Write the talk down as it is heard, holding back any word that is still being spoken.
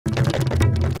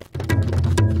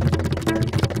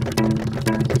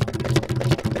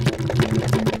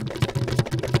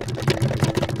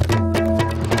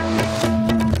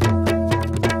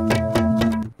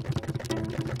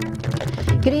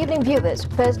evening, viewers.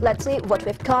 First, let's see what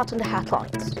we've got in the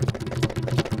headlines.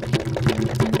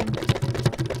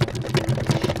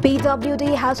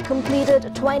 PWD has completed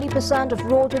 20% of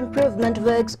road improvement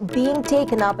works being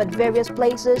taken up at various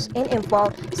places in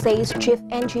Imphal, says Chief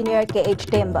Engineer K.H.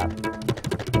 Demba.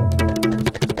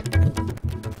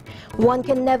 One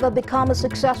can never become a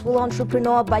successful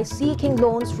entrepreneur by seeking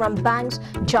loans from banks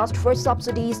just for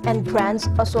subsidies and grants,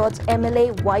 asserts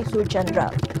MLA Y.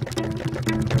 Surchandra.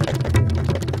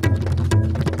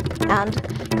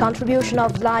 And contribution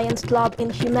of Lions Club in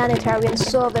humanitarian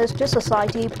service to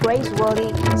society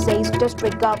praiseworthy, says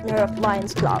District Governor of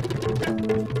Lions Club.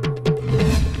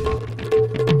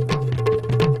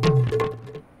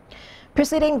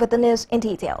 Proceeding with the news in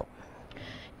detail.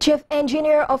 Chief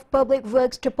Engineer of Public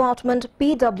Works Department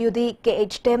PWD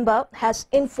K.H. Demba has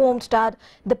informed that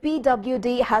the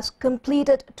PWD has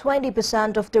completed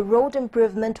 20% of the road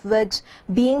improvement works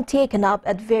being taken up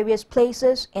at various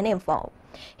places in Imphal.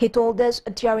 He told this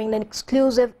during an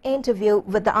exclusive interview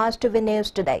with the ISTV News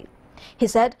today. He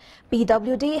said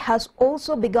PWD has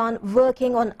also begun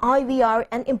working on IVR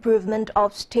and improvement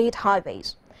of state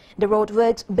highways. The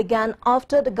roadworks began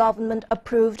after the government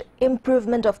approved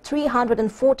improvement of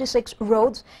 346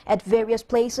 roads at various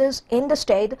places in the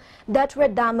state that were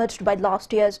damaged by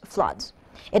last year's floods.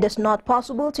 It is not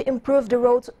possible to improve the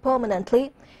roads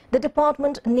permanently. The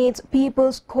department needs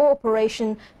people's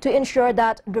cooperation to ensure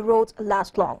that the roads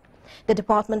last long. The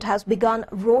department has begun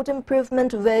road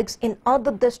improvement works in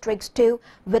other districts too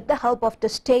with the help of the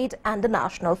state and the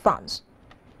national funds.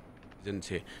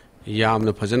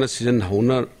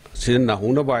 Season na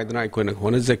hona by the night when a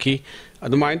Hona Zaki, at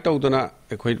the mind told a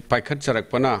quite Picat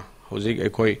Sarakpana, Jose a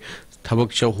quite Tabak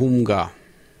Shahumga,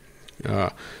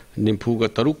 Nimpuga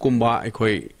Tarukumba, a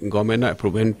quite Gomena,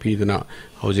 Proven Pidana,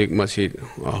 Jose Masid,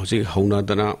 Jose Hona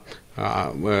Dana,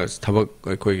 Tabak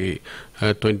a quite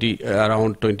 20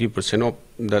 around 20% of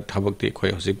the Tabak de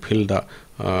Quay Jose Pilda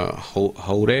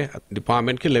Haure,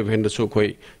 Department Kilevenda so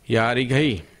quite Yari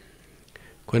Gai,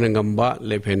 Quenangamba,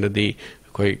 Lependa de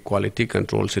quality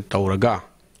control se tauraga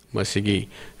masigi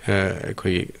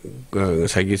koi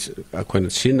sagi akon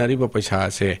sinari ba paisa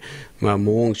se ma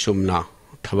mong chumna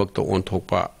thabak to on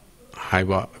thokpa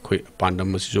haiba koi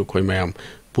pandam masisu koi mayam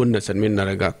punna sanmin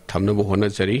naraga thamna bo hona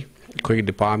jari koi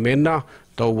department na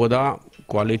tawada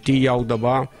quality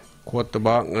yaudaba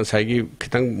khotba ngasagi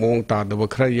khitang mong ta daba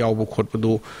khara yawbu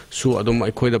khotpadu su adum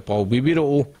ai khoi da pau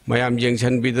bibiro mayam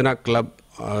jengsan bidana club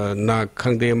na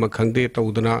khangde ma khangde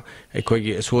tawdana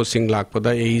ekhoigi so sing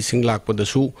lakpada ei sing lakpada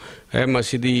su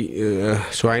masidi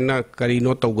swaina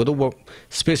karino tawgodo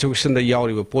specification da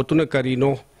yawri potuna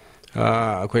karino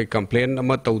akhoi complaint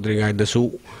ama tawdringai da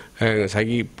su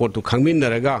sagi potu khangmin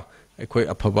naraga ekhoi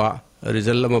aphaba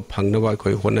result ama phangnaba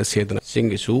ekhoi hona sedana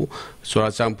singi su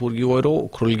Surachandpur gi oiro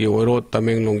Ukhrul gi oiro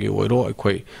Tamenglong gi oiro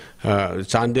ekhoi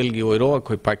Chandel gi oiro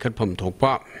ekhoi paikhat pham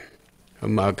thokpa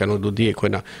ma kano dudi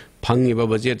ekhoina Pangiba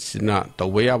budget na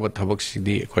Tawaya Tabak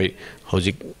Sidi, quite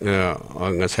Hosik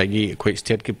Nasagi, quite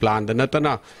state ki plan, the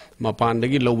Natana,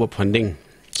 Mapandagi lower funding,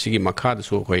 Sigi Makad,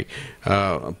 so quite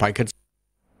Piket.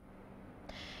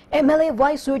 MLA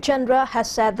Y. Surchandra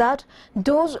has said that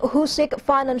those who seek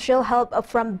financial help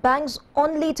from banks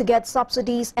only to get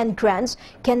subsidies and grants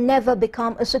can never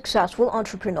become a successful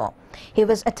entrepreneur. He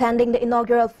was attending the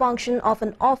inaugural function of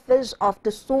an Office of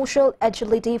the Social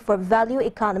Agility for Value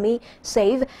Economy,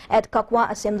 SAVE, at Kakwa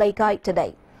Assembleikai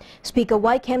today. Speaker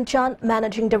Y. Khemchan,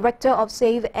 Managing Director of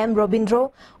SAVE M.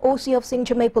 Robindro, OC of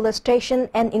Singchamay Police Station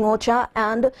N. Ingocha,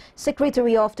 and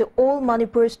Secretary of the All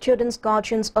Manipur Students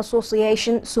Guardians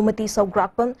Association Sumati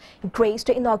Saugrakpan graced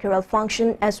the inaugural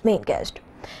function as main guest.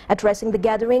 Addressing the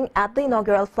gathering at the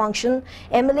inaugural function,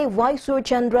 MLA Y.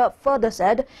 Surchandra further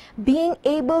said, being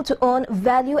able to earn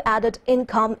value-added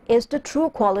income is the true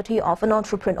quality of an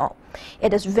entrepreneur.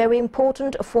 It is very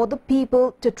important for the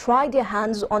people to try their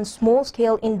hands on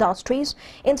small-scale industries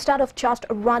instead of just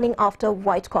running after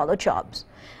white-collar jobs.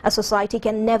 A society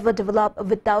can never develop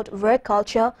without work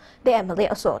culture, the MLA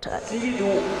asserted.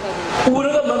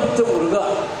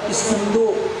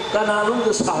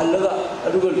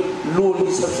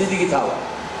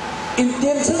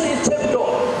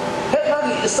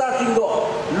 Starting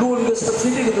loan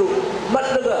subsidy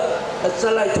matlaga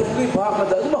chalai thukui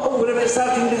bhamada adum hogre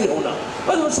starting digi hona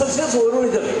adum success oro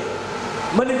idabe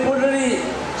manipurari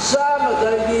sama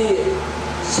dagi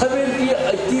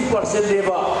 70-80%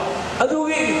 leba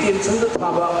adugi intention da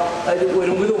thaba adi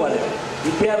oirumudu wale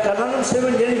repair kananam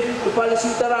 7 jeni policy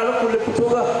taralo kulle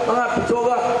putoga anga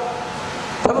putoga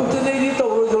thabuk tei to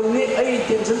rojonni ai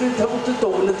intention thabuk to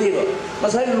tawna deba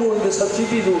masai loan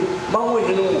subsidy du mangoi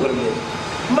nu garne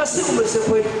Masih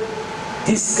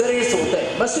discourage होता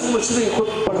है मस्जिद मस्जिद खुद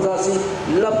पर्दासी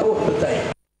लपो होता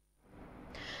है.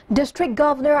 District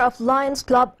Governor of Lions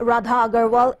Club Radha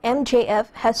Agarwal MJF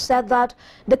has said that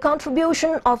the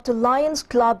contribution of the Lions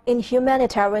Club in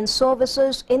humanitarian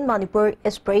services in Manipur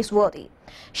is praiseworthy.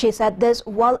 She said this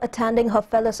while attending her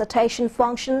felicitation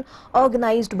function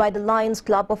organized by the Lions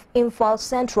Club of Imphal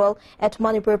Central at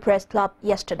Manipur Press Club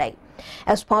yesterday.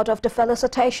 As part of the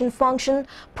felicitation function,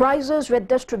 prizes were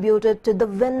distributed to the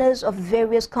winners of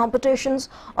various competitions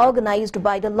organized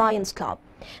by the Lions Club.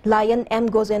 Lion M.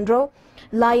 Gozendro,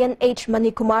 Lion H.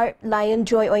 Manikumar, Lion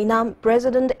Joy Oinam,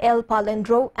 President L.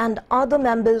 Palendro and other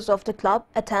members of the club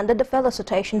attended the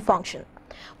felicitation function.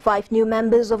 5 new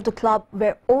members of the club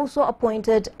were also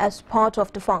appointed as part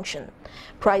of the function.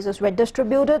 Prizes were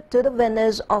distributed to the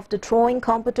winners of the drawing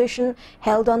competition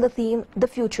held on the theme The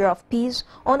Future of Peace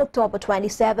on October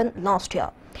 27 last year.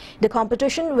 The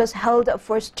competition was held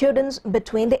for students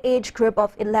between the age group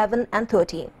of 11 and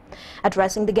 13.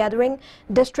 Addressing the gathering,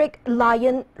 District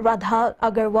Lion Radha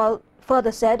Agarwal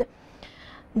further said,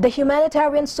 the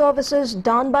humanitarian services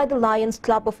done by the Lions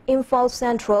Club of Imphal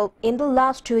Central in the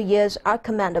last 2 years are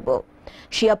commendable.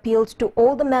 She appealed to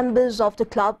all the members of the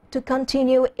club to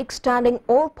continue extending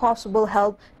all possible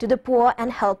help to the poor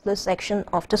and helpless section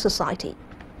of the society.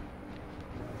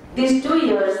 These 2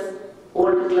 years,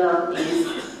 Old Club is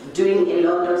doing a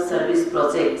lot of service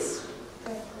projects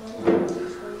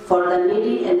for the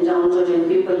needy and downtrodden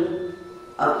people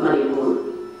of Manipur,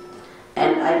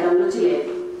 and I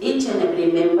congratulate each and every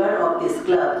member of this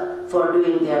club for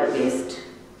doing their best.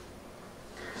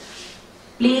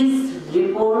 Please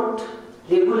report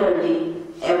regularly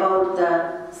about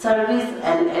the service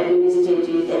and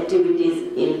administrative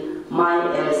activities in my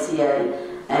LCI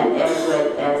and as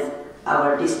well as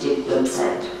our district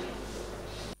website.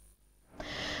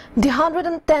 The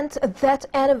 110th death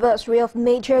anniversary of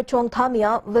Major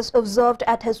Chongthamia was observed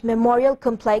at his memorial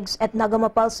complex at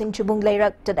Nagamapal Singh Chubung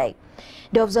Leirak today.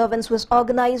 The observance was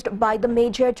organized by the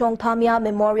Major Chongthamia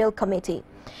Memorial Committee.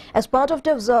 As part of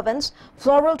the observance,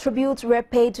 floral tributes were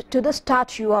paid to the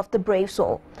statue of the brave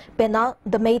soul. Pena,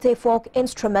 the Meitei folk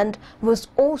instrument, was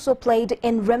also played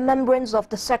in remembrance of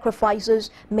the sacrifices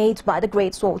made by the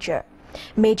great soldier.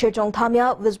 Major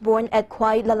Chongthamia was born at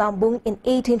Khwai Lalambung in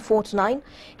 1849.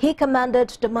 He commanded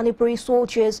the Manipuri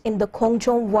soldiers in the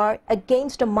Kongjong War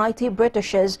against the mighty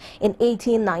Britishers in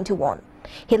 1891.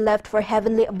 He left for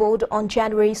heavenly abode on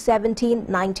January 17,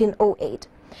 1908.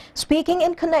 Speaking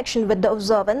in connection with the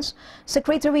observance,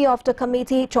 Secretary of the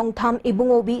Committee Chongtham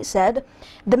Ibungobi said,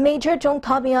 the Major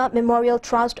Chongthamia Memorial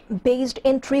Trust based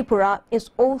in Tripura is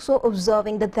also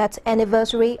observing the death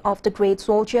anniversary of the great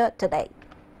soldier today.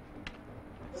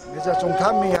 Major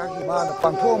Chongthamia ki mana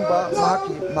pangthomba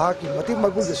mahaki matik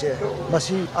magul se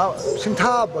masi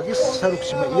singtha bagi saruk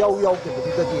sima yaw ke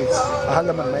bagi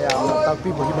ahalaman mayam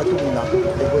takpi bagi matuna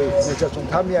ekoi Major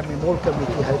Chongthamia Memorial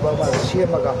Committee haiba ba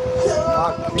semaga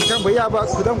ningchang baya ba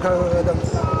khudam khadam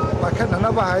makhan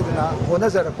hanaba haiduna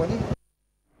honazara koni.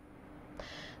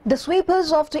 The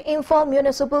sweepers of the Imphal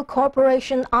Municipal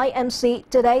Corporation IMC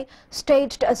today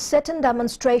staged a sit-in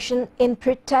demonstration in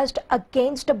protest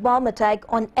against a bomb attack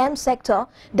on M sector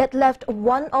that left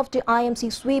one of the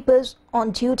IMC sweepers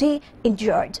on duty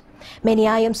injured. Many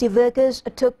IMC workers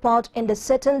took part in the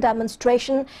sit-in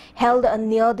demonstration held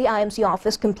near the IMC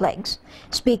office complex.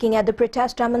 Speaking at the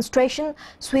protest demonstration,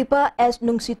 sweeper S.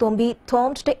 Nungsitombi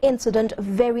termed the incident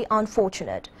very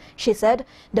unfortunate. She said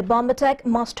the bomb attack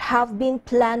must have been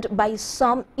planned by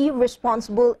some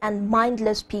irresponsible and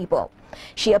mindless people.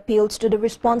 She appealed to the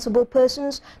responsible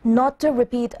persons not to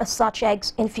repeat such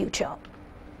acts in future.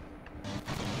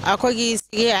 Akogi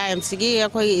IMC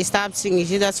akogi staff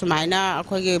singida sumaina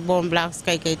akogi bomb blocks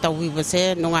kai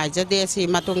tawibase nungaijade si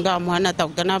matungda amhana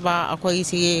tawdana ba akogi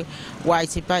si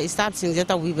waisipa staff singje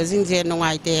tawibasingje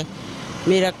nungaite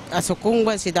mirak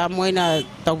asukungba sida moina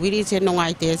tawiri se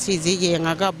nungaite si ji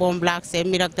yengaga bomb blocks se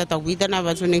mirak ta tawidana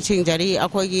ba suning singjari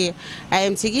akogi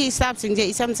IMC gi staff singje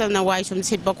isam samna waisum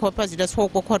sitba khotpa jida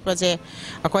sokpa khotpa je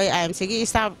akoi IMC gi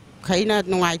staff Kaina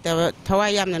Nuaita,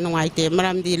 Tawayam and Nuaite,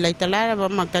 Maramdi, like the Laraba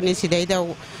Mactani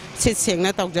Sideda, sit sing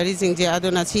not of Jarizing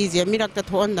Adona Caesar, Mirak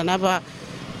Ton, the Nava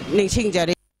Nixing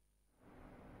Jari.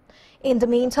 In the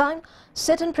meantime,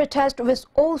 sit-in protest was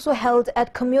also held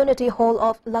at Community Hall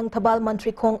of Langtabal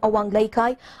Mantrikong Awang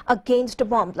Laikai against the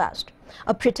bomb blast.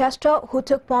 A protester who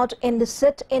took part in the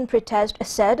sit-in protest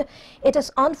said it is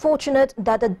unfortunate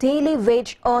that a daily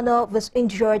wage earner was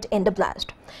injured in the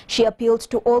blast. She appealed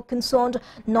to all concerned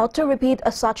not to repeat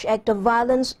a such act of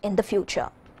violence in the future.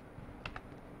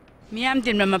 Miam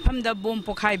din mapam da bom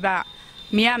pokhaiba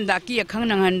Miam Daki, a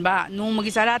Kananganba, no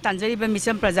Magisara, Tanzariba,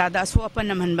 Missam Prazada,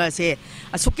 Swapan Hanbase,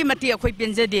 a Sukimati, a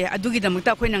Quipinzede, a Dugi the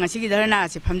Mutaquin and a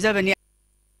Sigidana, Hamzavani.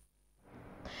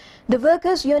 The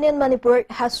Workers' Union Manipur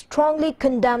has strongly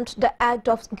condemned the act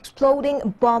of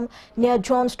exploding bomb near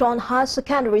Johnstone High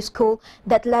Secondary School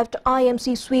that left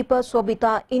IMC sweeper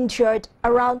Sobita injured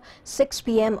around 6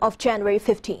 p.m. of January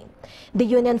 15. The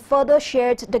union further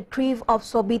shared the grief of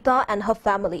Sobita and her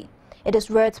family. It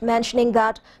is worth mentioning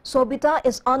that Sobita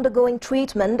is undergoing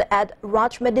treatment at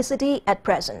Raj Medicity at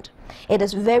present. It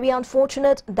is very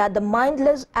unfortunate that the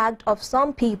mindless act of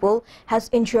some people has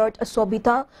injured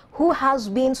Sobita, who has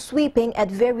been sweeping at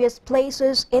various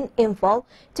places in Imphal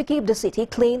to keep the city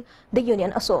clean, the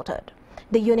union asserted.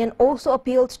 The union also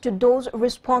appealed to those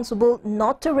responsible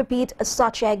not to repeat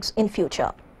such acts in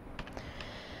future.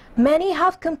 Many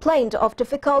have complained of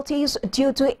difficulties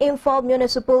due to Imphal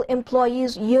Municipal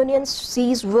Employees Union's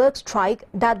cease work strike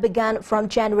that began from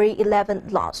January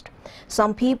 11 last.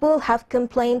 Some people have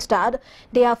complained that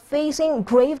they are facing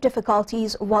grave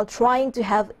difficulties while trying to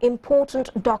have important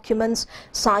documents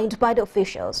signed by the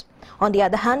officials. On the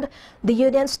other hand, the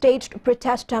union staged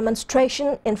protest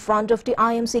demonstration in front of the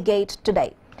IMC gate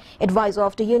today. Advisor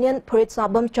of the union,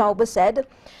 Puritsabam Chauba, said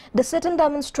the sit-in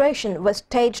demonstration was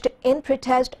staged in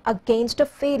protest against the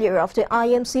failure of the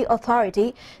IMC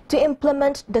authority to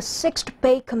implement the 6th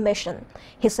Pay Commission.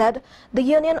 He said the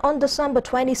union on December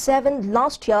 27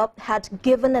 last year had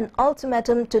given an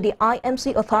ultimatum to the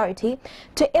IMC authority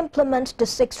to implement the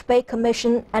 6th Pay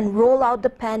Commission and roll out the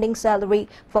pending salary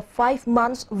for 5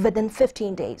 months within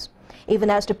 15 days.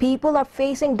 Even as the people are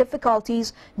facing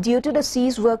difficulties due to the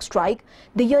cease work strike,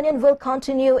 the union will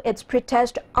continue its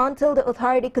protest until the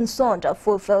authority concerned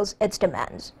fulfills its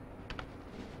demands.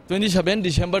 27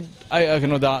 December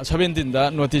 17 da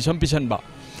notice pisan ba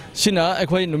sina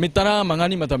akhoi numitara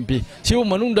mangani matampi siu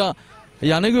manungda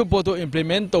yanagi poto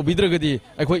implement to bidragadi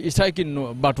akhoi strike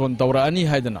baton tawra ani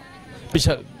haidana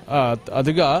pisa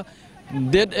adaga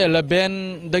date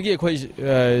 11 dagi akhoi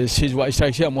cease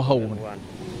strike se amu haw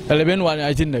 11 1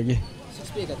 18 dagi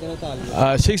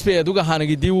 6 pay aduga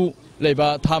hanagi diu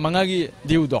leiba thamangagi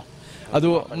diu do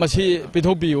adu masi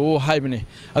pithopiu haibani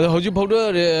adu hoji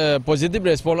phawda positive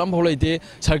response am phawlaite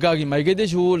sarkar gi maige de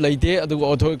su leite adu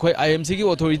authority khoi IMC gi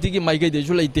authority gi maige de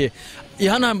su leite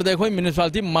ihana bada khoi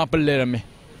municipality mapal lerame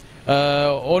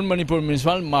all Manipur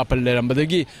municipal mapal leram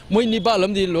badagi moi nipa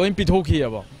lamdi loin pithoki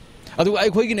aba adu ai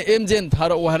khoi gi ne MGN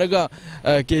thara o haraga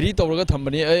keri tawraga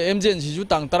thambani MGN si su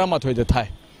tang 13 da thai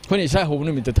khoi ni sai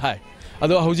hobnu mi da thai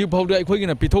adu hoji phawda ai khoi gi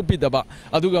na pithopi daba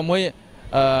aduga moi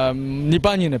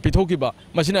Nipani ne pithokiba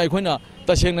masina akhona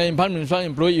tasengna Imphal Municipal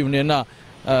Employee Union na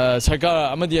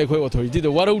sarkar amadi akhoi authority de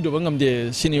warau de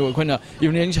ngamde sini akhona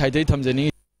union saidai thamjani.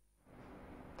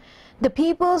 The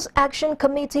People's Action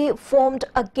Committee formed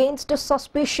against the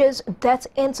suspicious death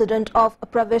incident of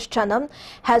Pravesh Chanam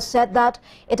has said that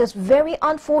it is very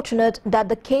unfortunate that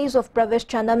the case of Pravesh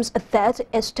Chanam's death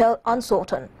is still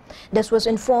uncertain. This was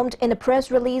informed in a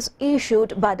press release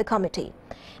issued by the committee.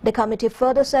 The committee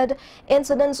further said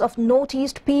incidents of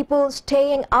noticed people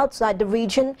staying outside the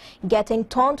region, getting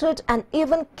taunted and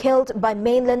even killed by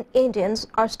mainland Indians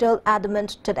are still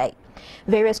adamant today.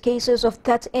 Various cases of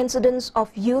death incidents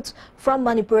of youths from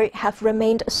Manipur have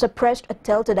remained suppressed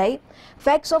until today.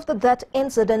 Facts of the death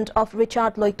incident of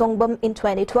Richard Loitongbam in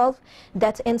 2012,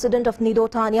 death incident of Nido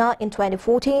Tanya in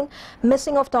 2014,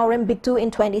 missing of Taurim Bittu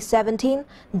in 2017,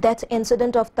 death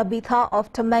incident of Tabitha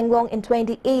of Tamanglong in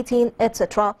 2018,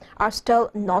 etc. are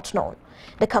still not known.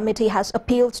 The committee has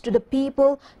appealed to the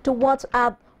people to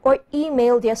WhatsApp or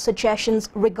email their suggestions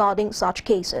regarding such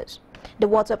cases. The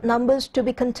WhatsApp numbers to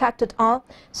be contacted are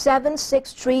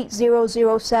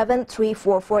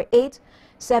 763-007-3448,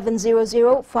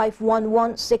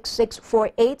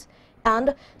 700-511-6648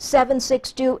 and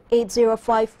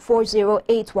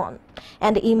 762-805-4081.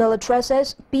 And the email address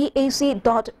is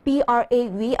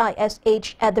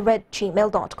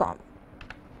pac.pravish@gmail.com.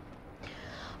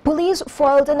 Police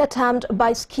foiled an attempt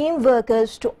by scheme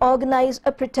workers to organize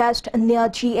a protest near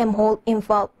GM Hall,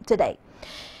 Imphal today.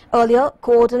 Earlier,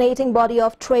 coordinating body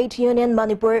of Trade Union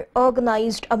Manipur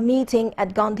organized a meeting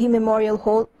at Gandhi Memorial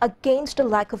Hall against the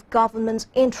lack of government's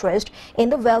interest in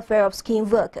the welfare of scheme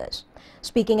workers.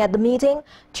 Speaking at the meeting,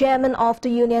 chairman of the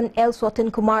union L.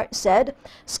 Swatin Kumar said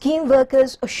scheme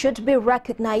workers should be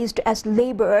recognized as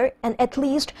laborer and at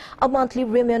least a monthly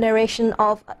remuneration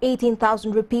of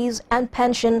 18,000 rupees and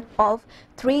pension of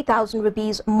 3,000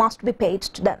 rupees must be paid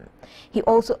to them. He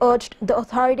also urged the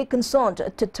authority concerned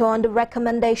to turn the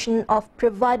recommendation of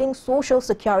providing social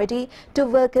security to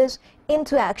workers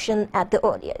into action at the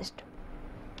earliest.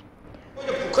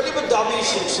 dabi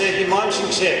singse demand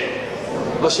singse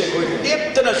mase koi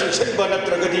leptana singsen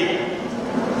banatragadi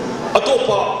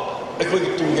atopa ekoi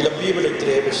tungi labi bale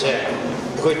trebe se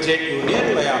ekoi trade union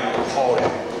mayam hore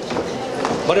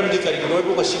maram di kari noi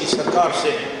bu masi sarkar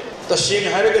se tasing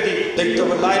haragadi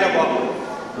daitaba lairaba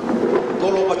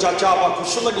tolo machacha ba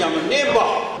kusuman yam nemba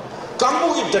kamu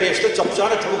interest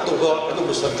chapchana thuk to ga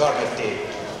adu sarkar hate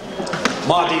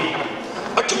madi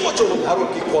achu achu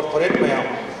bharat ki corporate mayam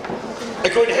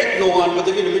ekoi hek no an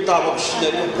badagi nimita ba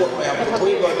sinari report mayam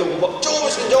thoi ba adu cho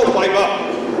se jo pai ba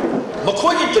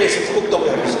makhoi interest thuk to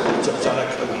ga chapchana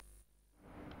khagi.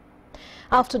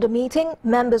 After the meeting,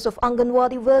 members of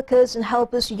Anganwadi Workers and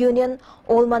Helpers Union,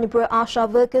 All Manipur Asha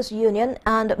Workers Union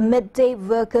and Midday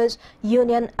Workers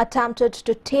Union attempted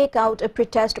to take out a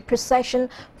protest procession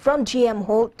from GM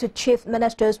Hall to Chief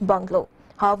Minister's bungalow.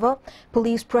 However,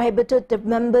 police prohibited the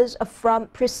members from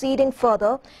proceeding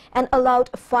further and allowed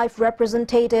 5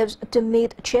 representatives to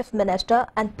meet Chief Minister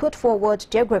and put forward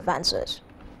their grievances.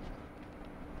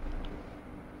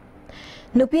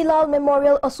 Nupilal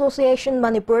Memorial Association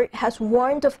Manipur has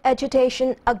warned of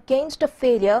agitation against the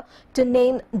failure to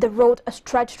name the road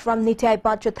stretched from Nitai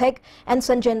Pachathek and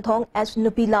Sanjenthong as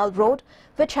Nupilal Road,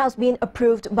 which has been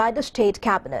approved by the State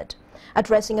Cabinet.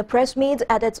 Addressing a press meet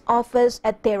at its office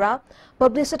at Tera,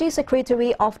 Publicity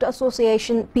Secretary of the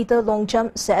association Peter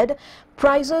Longcham said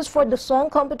prizes for the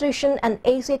song competition and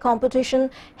AC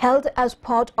competition held as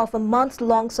part of a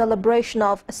month-long celebration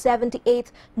of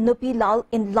 78th Nupilal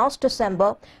in last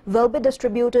December will be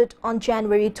distributed on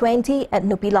January 20 at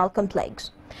Nupilal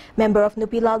Complex. Member of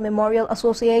Nupilal Memorial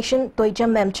Association,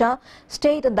 Toijam Memcha,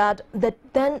 stated that the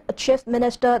then Chief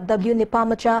Minister W.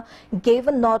 Nipamacha gave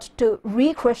a nod to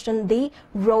re-christen the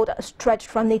road stretched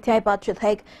from Nitai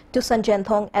Pachathek to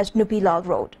Sanjenthong as Nupilal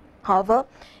Road. However,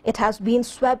 it has been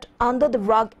swept under the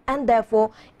rug and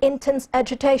therefore intense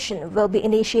agitation will be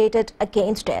initiated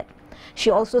against it. She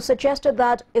also suggested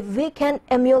that if we can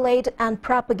emulate and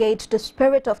propagate the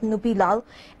spirit of Nupilal,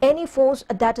 any force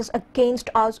that is against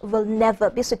us will never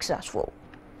be successful.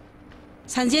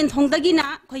 Sanjenthong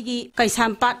dagina khoigi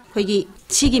kaisampat khoigi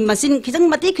sigi machine khijang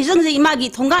mati khijang je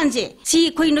imagi thongan je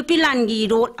si khoi Nupilan gi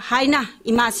road haina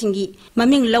ima singi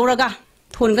maming lauraga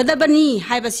thongadabani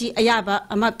haibasi ayaba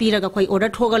ama piraga khoi order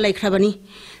thoga laikhrabani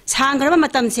sangraba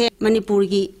matam se Manipur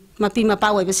gi mapi mapa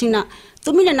oibasina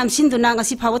tumina namsinduna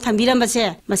ngasi phawo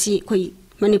thambirambase masi khoi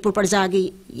Manipur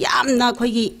parjagi yamna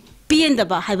khoigi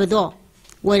piendaba haibado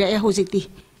oira e hojikti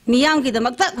miyam gi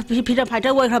damakta freedom fighter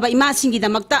oir khaba ima singi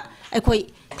damakta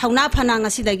akhoi thauna phana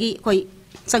ngasi dagi khoi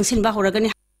changsinba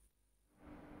horagani.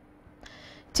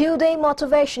 2-day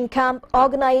motivation camp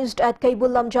organized at Kaibul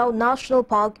Lamjau National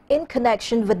Park in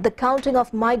connection with the counting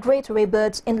of migratory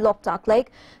birds in Loktak Lake,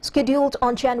 scheduled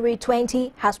on January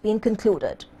 20, has been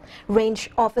concluded. Range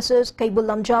officers Kaibul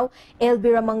Lamjau,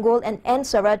 Elbira Mangol and N.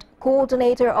 Sarat,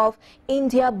 coordinator of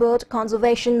India Bird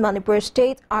Conservation Manipur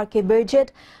State R.K.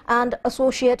 Birjit and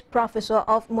associate professor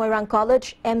of Moirang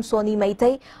College M. Soni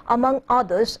Meitei, among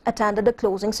others, attended the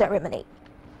closing ceremony.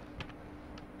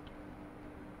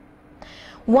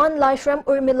 One Laishram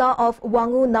Urmila of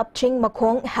Wangu Napching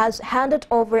Makong has handed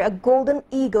over a golden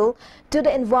eagle to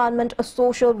the Environment,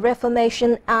 Social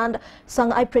Reformation and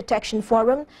Sangai Protection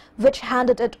Forum, which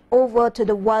handed it over to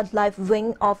the Wildlife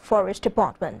Wing of Forest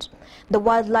Department. The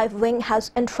Wildlife Wing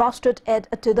has entrusted it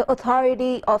to the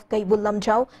authority of Kaibul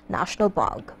Lamjau National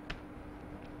Park.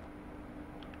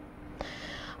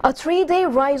 A 3-day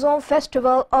Rise-On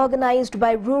festival organized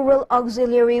by Rural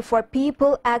Auxiliary for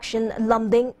People Action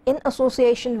Lumding in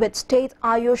association with State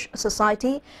Ayush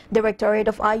Society, Directorate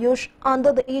of Ayush,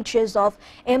 under the aegis of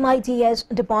MIDS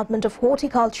Department of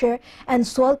Horticulture and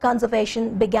Soil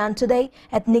Conservation began today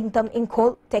at Ningtam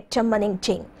Inkol, Tekcham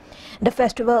Maningching. The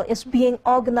festival is being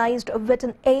organized with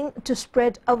an aim to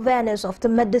spread awareness of the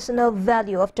medicinal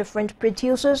value of different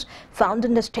producers found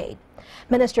in the state.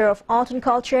 Minister of Art and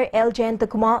Culture L.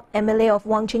 Jayantakumar, MLA of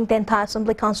Wangching 10th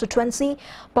Assembly Constituency,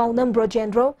 Paunam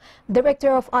Brojendro,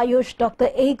 Director of Ayush Dr.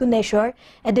 A. Guneshwar,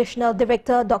 Additional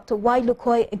Director Dr. Y.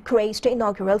 Lukhoi graced the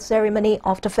inaugural ceremony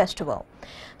of the festival.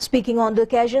 Speaking on the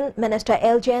occasion, Minister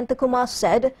L. Jayantakumar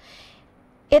said,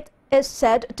 "It is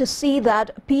sad to see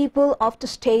that people of the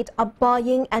state are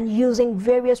buying and using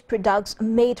various products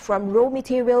made from raw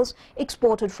materials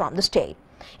exported from the state.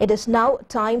 It is now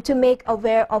time to make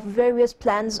aware of various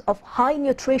plants of high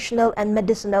nutritional and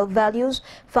medicinal values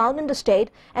found in the state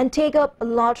and take up a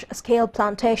large-scale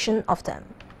plantation of them."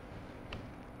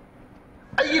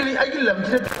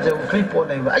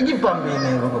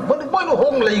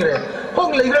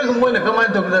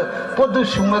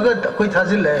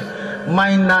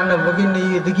 main nana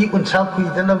begini digi unsap kui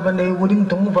dana bane uring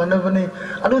tung bana bane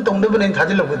adu tung bane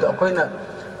thajil lagu da koi na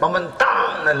maman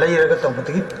tang na lai raga tong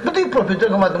digi betul profit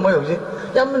ka ma dum yo ji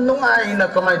yam nungai na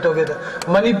kamai to ge da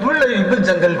manipur lai bil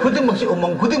jungle khudi mak si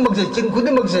umang khudi mak se ching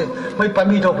khudi mak se mai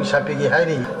pami to bi sapi ge hai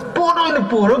ni poro ni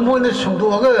poro mo ne sungdu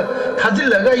ga thajil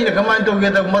laga ina kamai to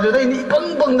ge da madu dai ni pang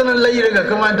pang dana lai raga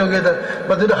kamai to ge da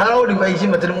madu da harau ri bai si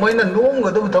madu mo na nong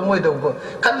ga do thamoi do ko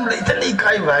kan lai thani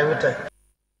kai bai mutai.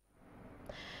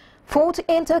 4th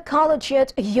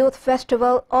Intercollegiate Youth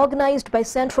Festival, organized by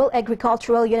Central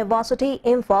Agricultural University,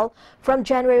 Imphal, from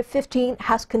January 15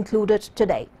 has concluded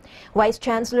today.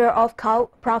 Vice-Chancellor of CAU,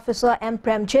 Professor M.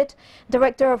 Premjit,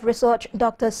 Director of Research,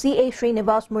 Dr. C.A.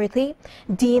 Srinivas Murthy,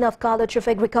 Dean of College of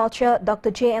Agriculture, Dr.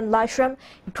 J.N. Lashram,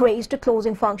 graced the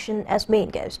closing function as main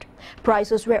guest.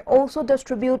 Prizes were also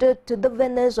distributed to the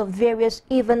winners of various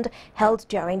events held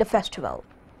during the festival.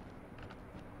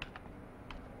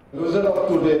 Loser of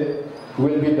today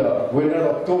will be the winner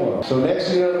of tomorrow. So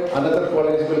next year another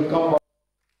college will come up,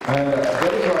 and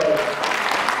that is why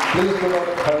please do not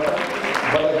hurt them.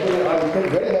 But actually I feel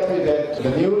very happy that the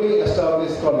newly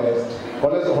established college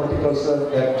of Horticulture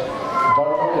at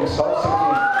Barno in South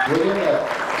City, within a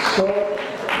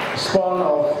short span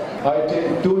of I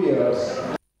think 2 years.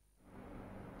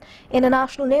 In the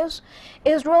national news,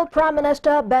 Israel Prime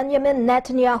Minister Benjamin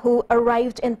Netanyahu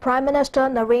arrived in Prime Minister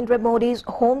Narendra Modi's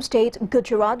home state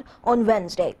Gujarat on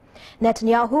Wednesday.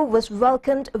 Netanyahu was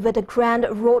welcomed with a grand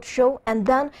roadshow and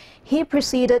then he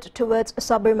proceeded towards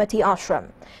Sabarmati Ashram.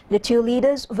 The two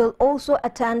leaders will also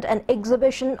attend an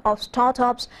exhibition of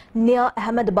startups near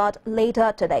Ahmedabad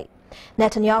later today.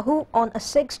 Netanyahu, on a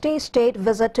 6-day state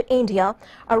visit to India,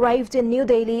 arrived in New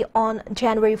Delhi on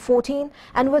January 14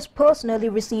 and was personally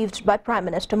received by Prime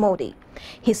Minister Modi.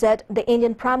 He said the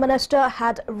Indian Prime Minister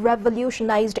had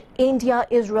revolutionized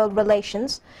India-Israel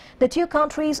relations. The two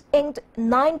countries inked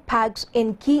 9 pacts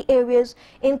in key areas,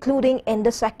 including in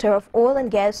the sector of oil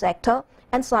and gas sector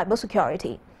and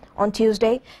cybersecurity. On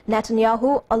Tuesday,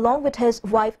 Netanyahu, along with his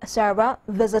wife Sarah,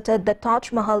 visited the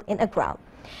Taj Mahal in Agra.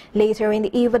 Later in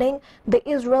the evening, the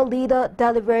Israel leader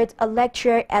delivered a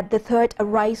lecture at the Third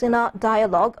Raisina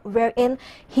Dialogue, wherein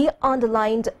he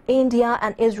underlined India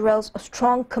and Israel's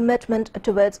strong commitment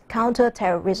towards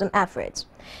counter-terrorism efforts.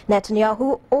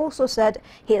 Netanyahu also said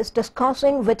he is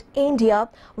discussing with India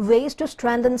ways to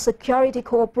strengthen security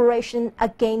cooperation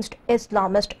against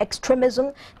Islamist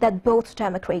extremism that both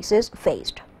democracies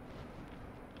faced.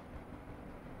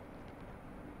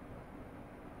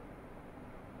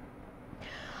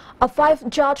 A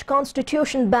 5-judge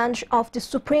constitution bench of the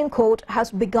Supreme Court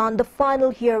has begun the final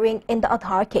hearing in the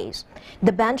Aadhaar case.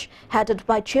 The bench, headed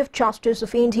by Chief Justice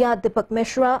of India Deepak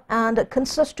Mishra and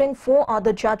consisting 4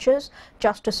 other judges,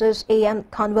 Justices A.M.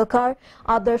 Khanwilkar,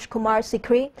 Adarsh Kumar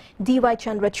Sikri, D.Y.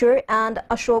 Chandrachud and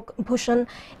Ashok Bhushan,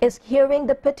 is hearing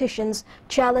the petitions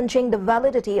challenging the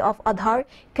validity of Aadhaar,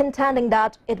 contending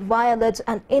that it violates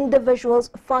an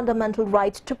individual's fundamental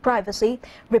right to privacy,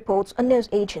 reports a news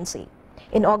agency.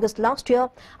 In August last year,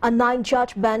 a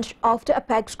 9-judge bench of the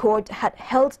Apex Court had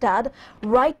held that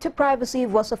right to privacy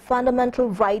was a fundamental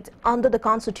right under the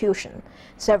Constitution.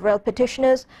 Several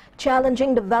petitioners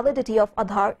challenging the validity of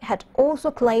Aadhaar had also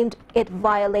claimed it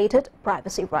violated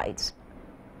privacy rights.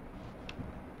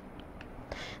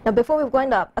 Now, before we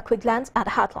wind up, a quick glance at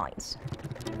headlines.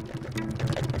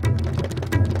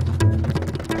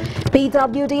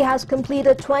 PWD has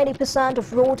completed 20%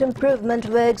 of road improvement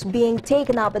works being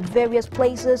taken up at various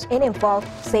places in Imphal,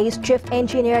 says Chief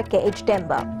Engineer K.H.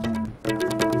 Demba.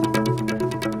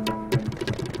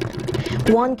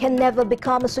 One can never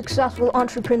become a successful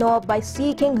entrepreneur by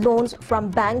seeking loans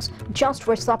from banks just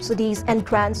for subsidies and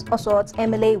grants, asserts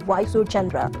MLA Vaisur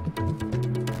Chandra.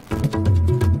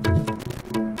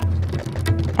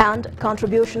 And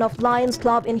contribution of Lions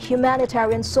Club in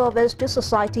humanitarian service to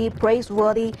society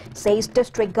praiseworthy, says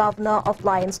District Governor of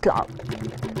Lions Club.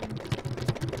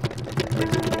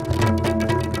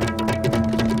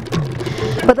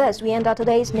 With this, we end our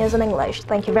today's news in English.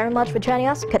 Thank you very much for joining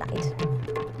us. Good night.